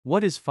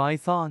What is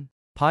Python?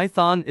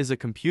 Python is a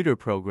computer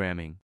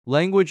programming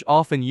language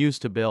often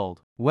used to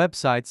build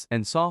websites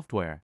and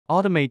software,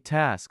 automate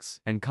tasks,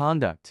 and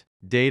conduct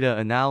data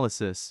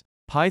analysis.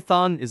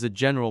 Python is a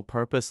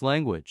general-purpose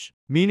language,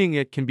 meaning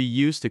it can be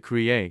used to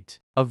create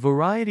a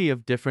variety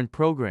of different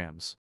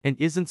programs and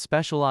isn't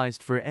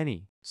specialized for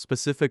any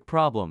specific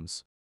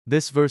problems.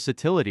 This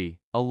versatility,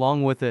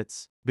 along with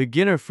its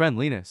beginner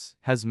friendliness,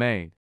 has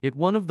made it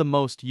one of the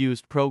most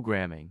used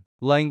programming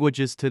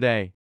languages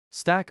today.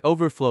 Stack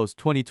Overflow's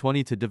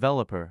 2022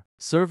 developer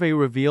survey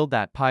revealed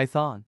that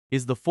Python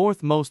is the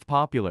fourth most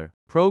popular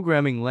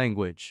programming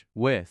language,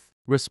 with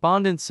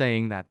respondents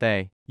saying that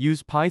they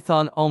use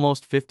Python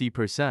almost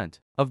 50%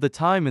 of the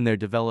time in their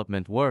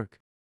development work.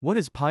 What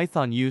is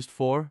Python used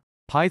for?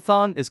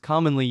 Python is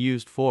commonly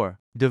used for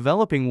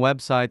developing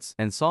websites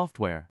and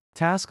software,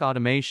 task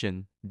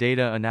automation,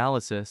 data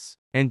analysis,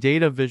 and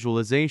data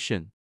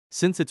visualization.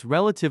 Since it's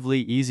relatively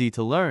easy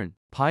to learn,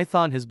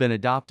 Python has been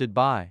adopted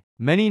by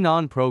many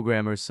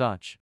non-programmers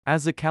such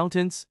as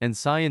accountants and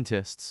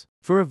scientists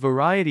for a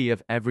variety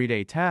of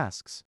everyday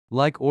tasks,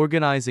 like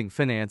organizing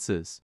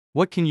finances.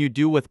 What can you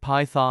do with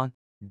Python?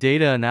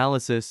 Data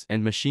analysis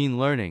and machine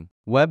learning,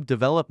 web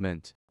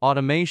development,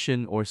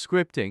 automation or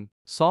scripting,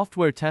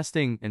 software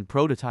testing and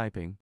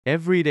prototyping,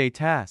 everyday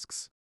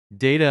tasks.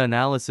 Data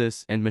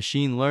analysis and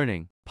machine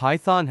learning.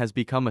 Python has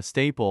become a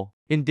staple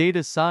in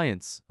data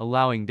science,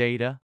 allowing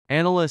data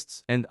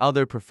analysts and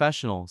other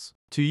professionals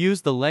to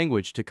use the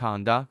language to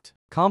conduct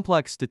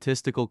complex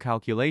statistical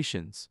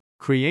calculations,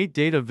 create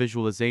data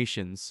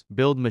visualizations,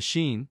 build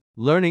machine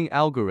learning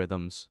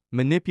algorithms,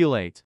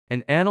 manipulate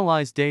and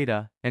analyze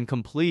data, and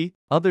complete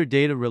other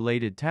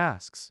data-related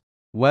tasks.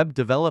 Web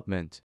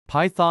development.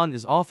 Python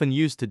is often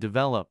used to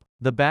develop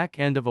the back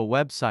end of a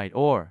website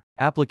or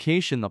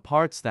application, the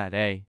parts that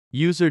a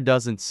user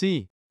doesn't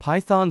see.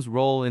 Python's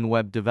role in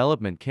web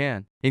development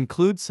can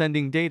include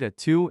sending data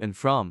to and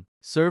from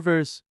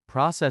servers,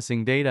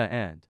 processing data,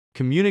 and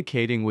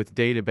communicating with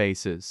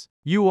databases,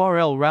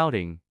 URL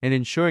routing, and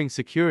ensuring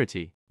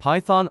security.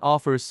 Python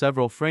offers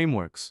several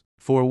frameworks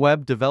for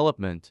web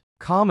development.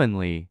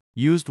 Commonly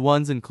used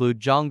ones include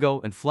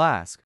Django and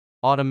Flask.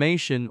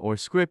 Automation or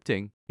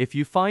scripting. If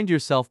you find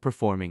yourself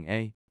performing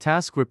a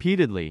task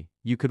repeatedly,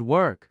 you could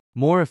work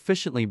more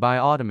efficiently by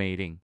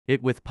automating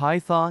it with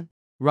Python.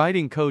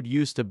 Writing code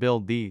used to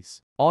build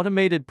these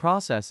automated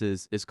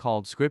processes is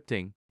called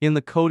scripting. In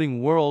the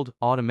coding world,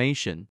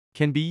 automation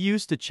can be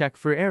used to check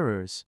for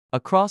errors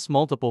across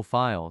multiple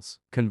files,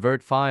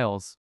 convert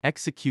files,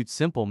 execute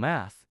simple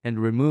math, and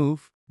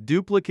remove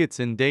duplicates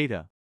in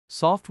data.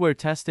 Software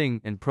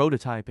testing and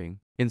prototyping.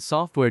 In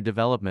software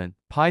development,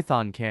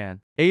 Python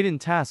can aid in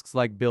tasks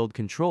like build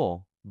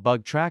control,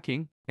 bug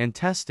tracking, and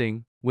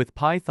testing. With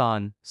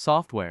Python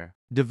software,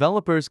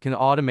 developers can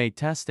automate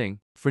testing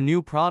for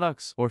new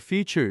products or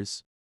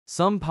features.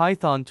 Some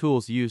Python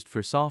tools used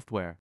for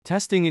software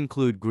testing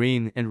include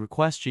Green and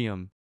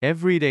Requestium.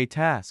 Everyday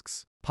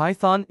tasks.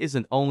 Python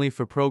isn't only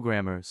for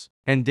programmers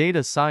and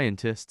data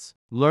scientists.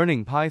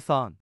 Learning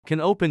Python can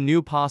open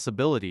new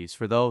possibilities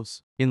for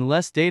those in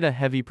less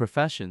data-heavy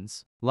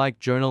professions, like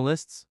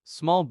journalists,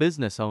 small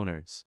business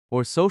owners,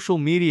 or social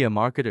media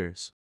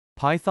marketers.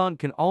 Python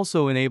can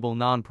also enable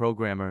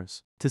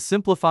non-programmers to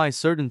simplify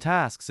certain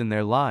tasks in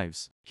their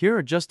lives. Here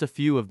are just a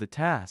few of the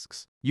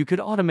tasks you could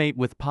automate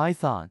with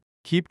Python.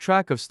 Keep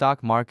track of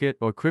stock market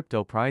or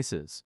crypto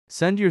prices.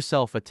 Send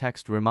yourself a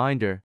text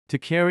reminder to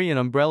carry an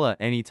umbrella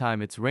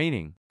anytime it's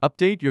raining.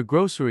 Update your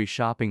grocery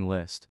shopping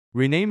list.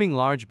 Renaming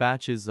large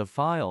batches of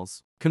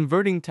files.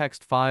 Converting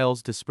text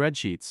files to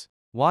spreadsheets.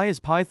 Why is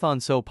Python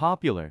so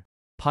popular?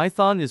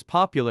 Python is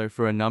popular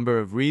for a number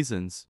of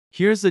reasons.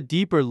 Here's a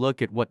deeper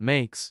look at what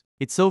makes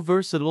it so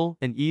versatile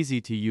and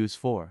easy to use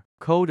for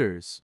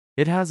coders.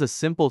 It has a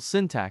simple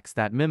syntax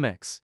that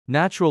mimics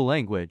natural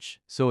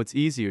language, so it's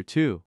easier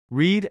to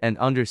read and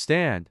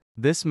understand.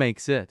 This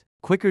makes it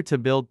quicker to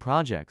build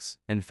projects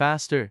and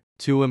faster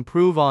to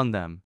improve on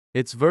them.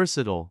 It's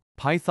versatile.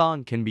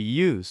 Python can be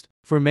used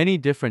for many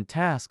different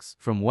tasks,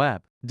 from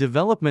web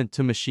development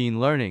to machine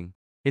learning.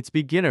 It's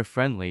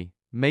beginner-friendly,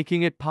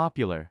 making it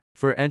popular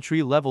for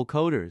entry-level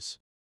coders.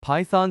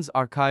 Python's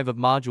archive of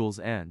modules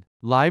and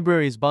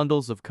libraries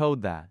bundles of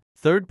code that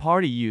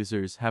third-party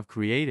users have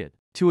created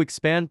to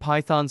expand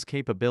Python's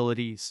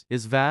capabilities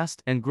is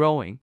vast and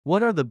growing.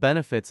 What are the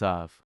benefits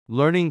of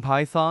learning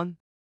Python?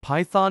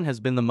 Python has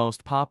been the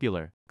most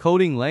popular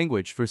coding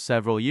language for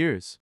several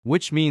years,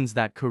 which means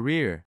that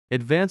career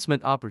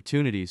advancement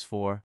opportunities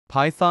for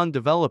Python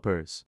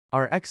developers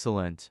are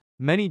excellent.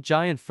 Many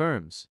giant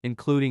firms,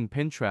 including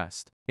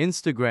Pinterest,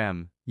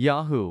 Instagram,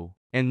 Yahoo,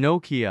 and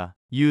Nokia,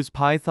 use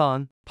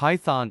Python.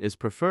 Python is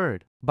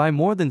preferred by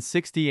more than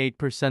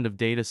 68% of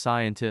data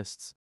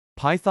scientists.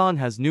 Python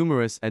has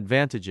numerous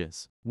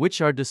advantages, which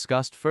are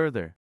discussed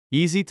further.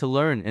 Easy to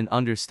learn and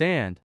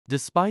understand.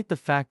 Despite the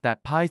fact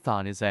that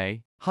Python is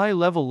a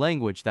high-level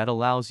language that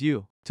allows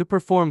you to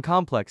perform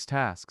complex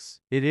tasks,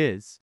 it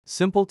is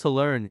simple to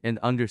learn and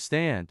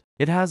understand.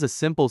 It has a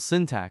simple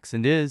syntax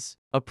and is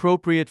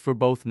appropriate for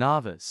both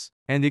novice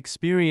and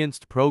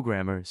experienced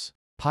programmers.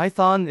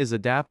 Python is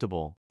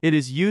adaptable. It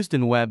is used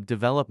in web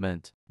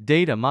development,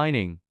 data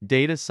mining,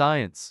 data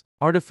science,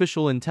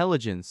 artificial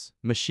intelligence,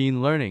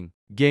 machine learning,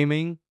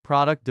 gaming,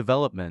 product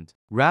development,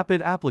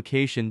 rapid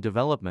application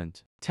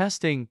development,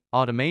 testing,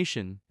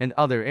 automation, and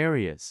other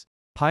areas.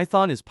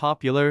 Python is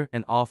popular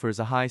and offers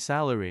a high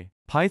salary.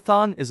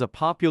 Python is a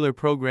popular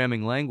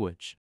programming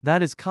language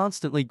that is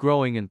constantly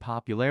growing in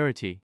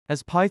popularity.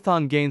 As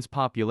Python gains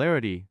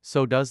popularity,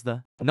 so does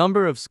the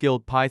number of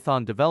skilled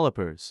Python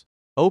developers.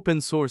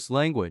 Open source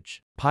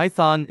language.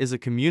 Python is a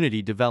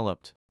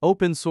community-developed,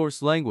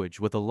 open-source language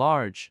with a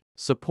large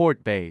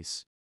support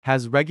base.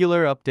 Has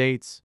regular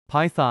updates.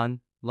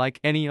 Python, like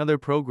any other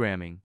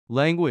programming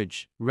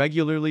language,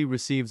 regularly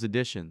receives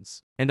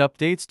additions and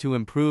updates to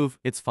improve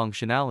its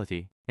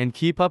functionality and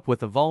keep up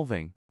with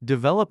evolving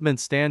development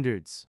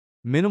standards.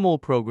 Minimal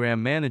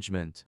program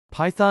management.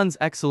 Python's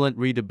excellent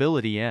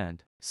readability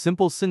and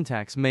simple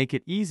syntax make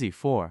it easy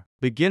for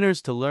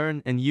beginners to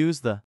learn and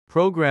use the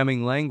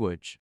programming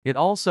language. It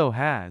also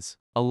has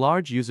a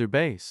large user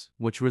base,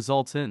 which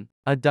results in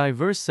a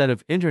diverse set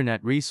of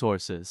internet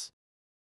resources.